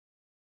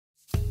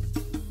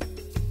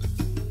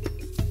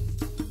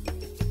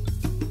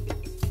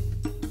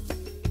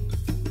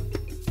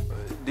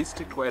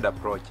district-wide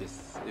approach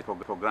is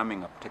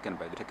programming taken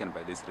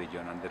by this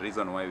region, and the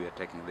reason why we are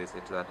taking this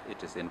is that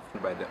it is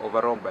informed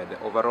by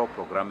the overall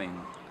programming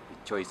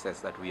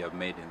choices that we have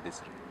made in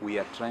this. We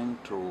are trying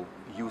to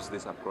use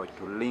this approach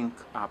to link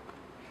up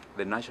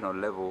the national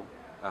level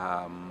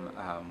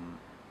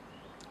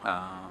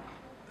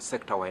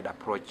sector-wide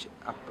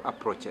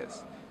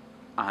approaches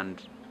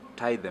and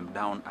tie them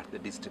down at the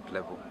district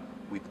level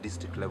with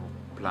district level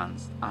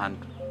plans,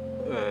 and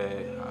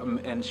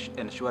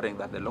ensuring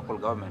that the local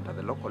government at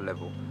the local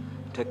level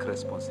take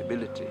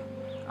responsibility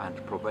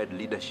and provide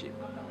leadership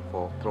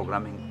for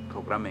programming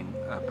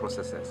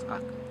processes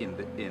in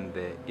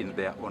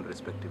their own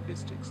respective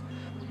districts.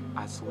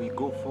 As we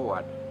go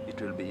forward, it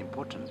will be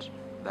important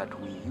that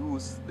we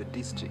use the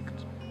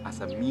district as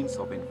a means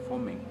of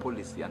informing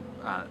policy and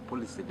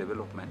policy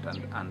development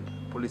and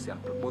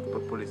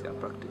both policy and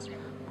practice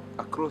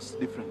across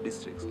different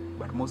districts,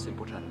 but most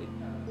importantly,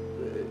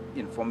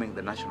 informing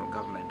the national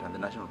government and the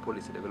national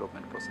policy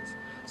development process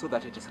so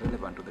that it is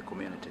relevant to the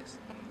communities.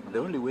 The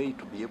only way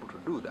to be able to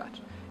do that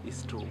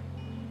is to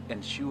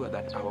ensure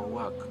that our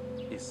work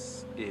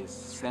is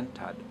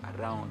centered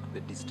around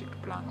the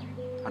district plan.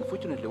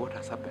 Unfortunately, what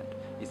has happened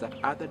is that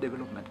other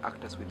development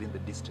actors within the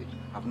district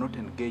have not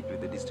engaged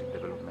with the district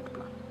development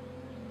plan.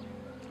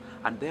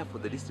 And therefore,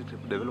 the district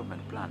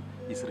development plan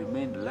is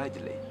remained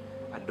largely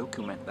a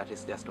document that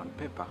is just on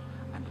paper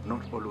and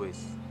not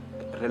always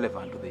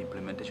relevant to the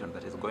implementation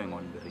that is going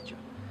on in the region,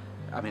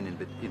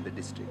 in the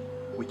district,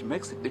 which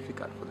makes it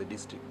difficult for the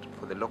district,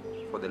 for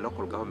the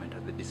local government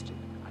at the district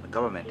and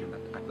government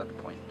at that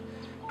point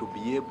to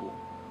be able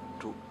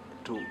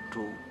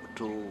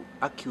to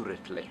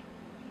accurately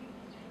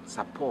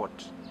support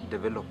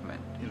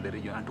development in the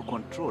region and to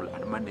control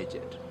and manage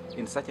it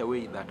in such a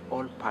way that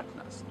all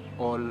partners,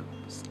 all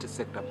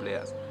sector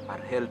players are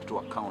held to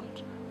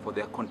account for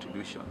their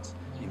contributions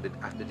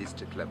at the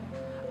district level.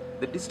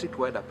 The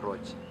district-wide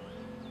approach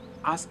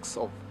asks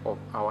of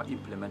our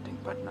implementing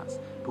partners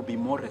to be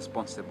more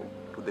responsible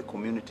to the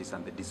communities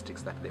and the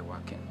districts that they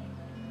work in.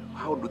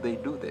 How do they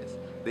do this?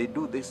 They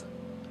do this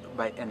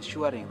by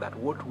ensuring that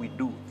what we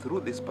do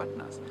through these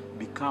partners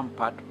become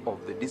part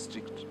of the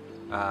district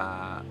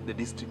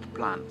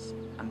plans.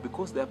 And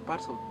because they are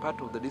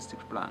part of the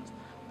district plans,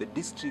 the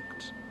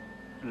district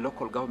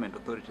local government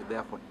authority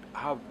therefore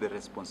have the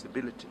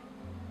responsibility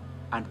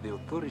and the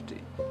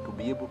authority to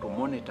be able to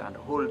monitor and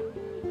hold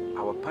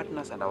our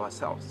partners and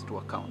ourselves to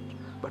account.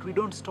 But we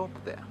don't stop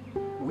there.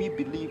 We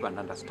believe and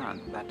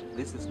understand that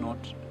this is not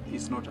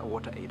a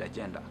WaterAid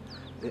agenda.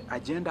 The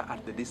agenda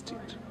at the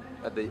district,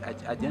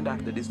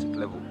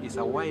 level is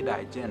a wider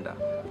agenda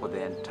for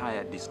the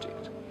entire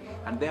district.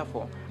 And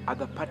therefore,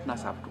 other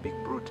partners have to be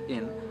brought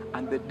in,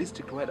 and the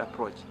district-wide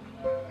approach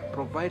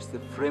provides the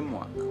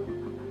framework,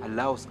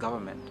 allows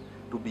government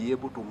to be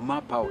able to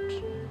map out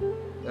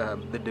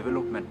the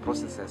development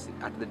processes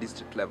at the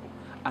district level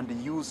and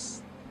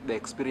use the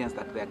experience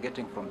that they are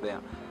getting from there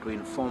to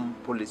inform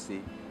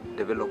policy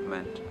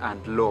development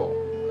and law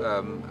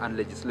and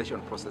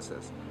legislation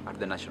processes at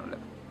the national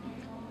level.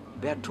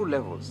 There are two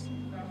levels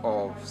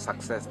of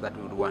success that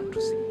we would want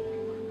to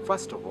see.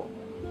 First of all,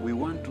 we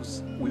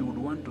would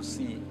want to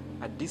see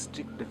a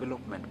district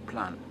development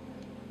plan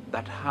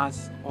that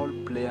has all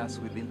players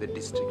within the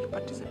district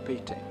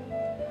participating,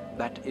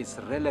 that is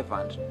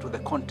relevant to the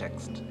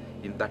context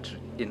in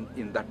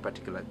that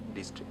particular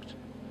district,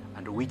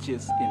 and which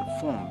is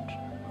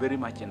very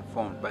much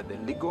informed by the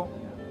legal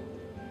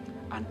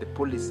and the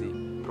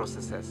policy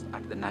processes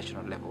at the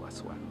national level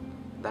as well.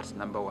 That's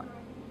number one.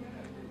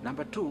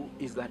 Number two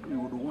is that we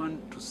would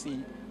want to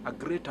see a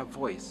greater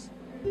voice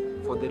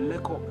for the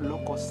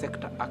local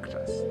sector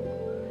actors.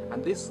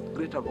 And this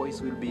greater voice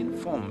will be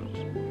informed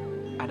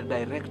and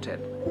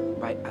directed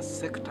by a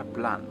sector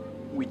plan,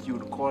 which you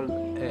would call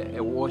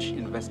a WASH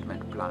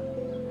investment plan.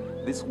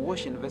 This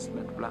WASH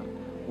investment plan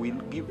will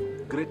give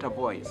greater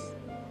voice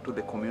to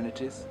the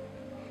communities,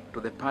 to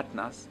the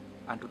partners,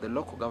 and to the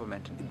local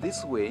government.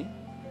 This way,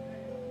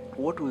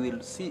 what we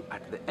will see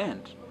at the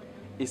end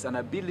is an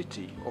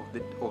ability of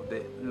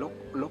the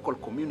local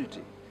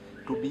community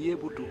to be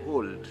able to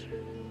hold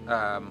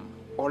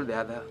all the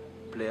other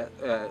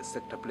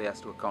sector players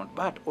to account,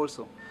 but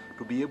also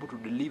to be able to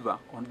deliver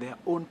on their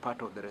own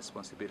part of the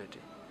responsibility.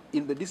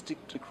 In the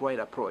district-wide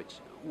approach,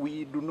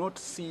 we do not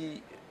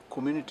see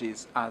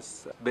communities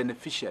as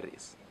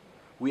beneficiaries.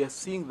 We are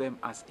seeing them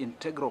as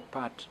integral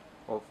part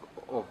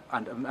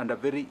and a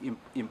very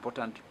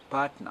important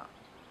partner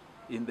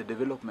in the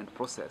development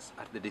process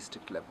at the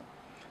district level.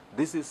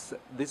 This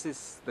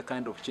is the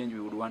kind of change we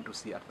would want to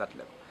see at that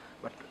level.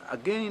 But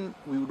again,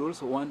 we would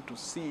also want to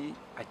see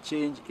a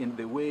change in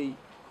the way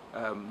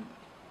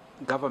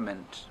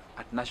government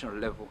at national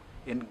level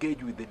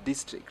engage with the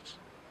district.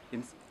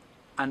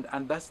 And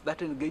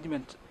that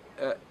engagement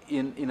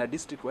in a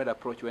district-wide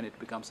approach, when it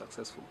becomes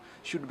successful,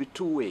 should be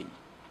two-way,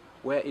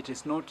 where it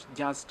is not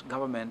just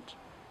government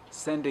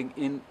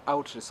sending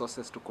out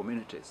resources to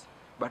communities,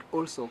 but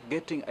also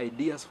getting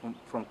ideas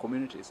from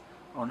communities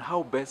on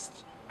how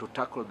best to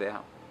tackle their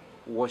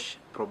WASH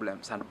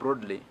problems and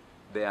broadly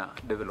their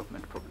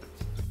development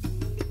problems.